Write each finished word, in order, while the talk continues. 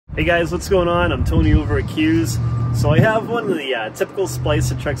Hey guys, what's going on? I'm Tony over at Q's. So I have one of the typical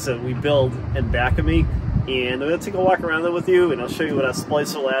splicer trucks that we build in back of me, and I'm going to take a walk around it with you, and I'll show you what our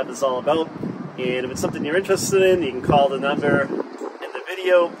Splicer lab is all about. And if it's something you're interested in, you can call the number in the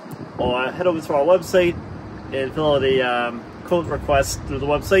video, or head over to our website and fill out a quote request through the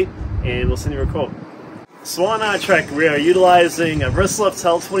website, and we'll send you a quote. So on our truck, we are utilizing a wrist-lift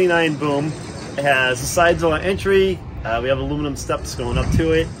L29 boom. It has a side door entry. We have aluminum steps going up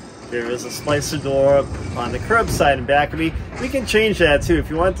to it. There is a splicer door on the curb side and back of me. We can change that too. If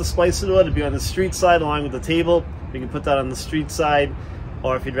you want the splicer door to be on the street side along with the table, we can put that on the street side.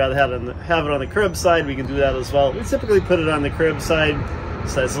 Or if you'd rather have it on the curb side, we can do that as well. We typically put it on the curb side,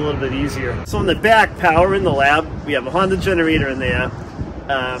 so that's a little bit easier. So in the back, power in the lab, we have a Honda generator in there.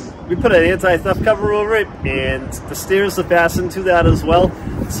 We put an anti-theft cover over it, and the stairs are fastened to that as well.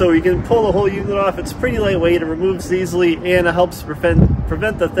 So you can pull the whole unit off. It's pretty lightweight, it removes easily, and it helps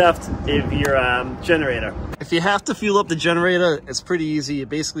prevent the theft of your generator. If you have to fuel up the generator, it's pretty easy. You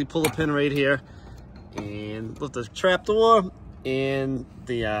basically pull a pin right here and lift the trap door, and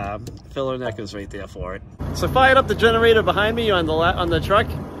the filler neck is right there for it. So I fired up the generator behind me on the truck,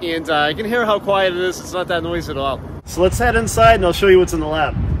 and you can hear how quiet it is. It's not that noisy at all. So let's head inside and I'll show you what's in the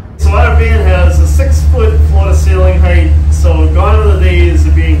lab. So our van has a 6-foot floor-to-ceiling height, so gone are the days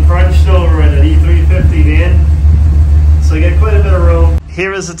of being crunched over in an E350 van. So you get quite a bit of room.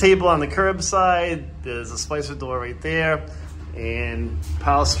 Here is the table on the curb side. There's a splicer door right there, and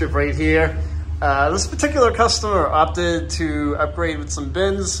power strip right here. This particular customer opted to upgrade with some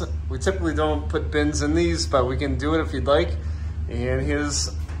bins. We typically don't put bins in these, but we can do it if you'd like. And here's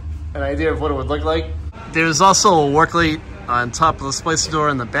an idea of what it would look like. There's also a work light on top of the splicer door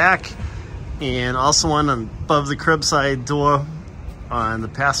in the back, and also one above the curbside door on the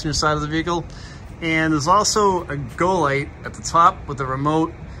passenger side of the vehicle. And there's also a go light at the top with a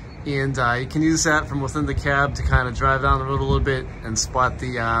remote, and you can use that from within the cab to kind of drive down the road a little bit and spot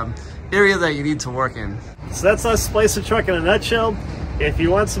the area that you need to work in. So that's our splicer truck in a nutshell. If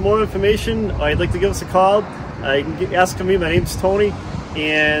you want some more information, or you'd like to give us a call, you can ask me. My name's Tony,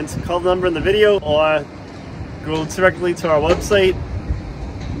 and call the number in the video, or go directly to our website,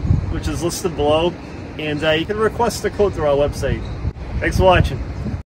 which is listed below, and you can request a quote through our website. Thanks for watching.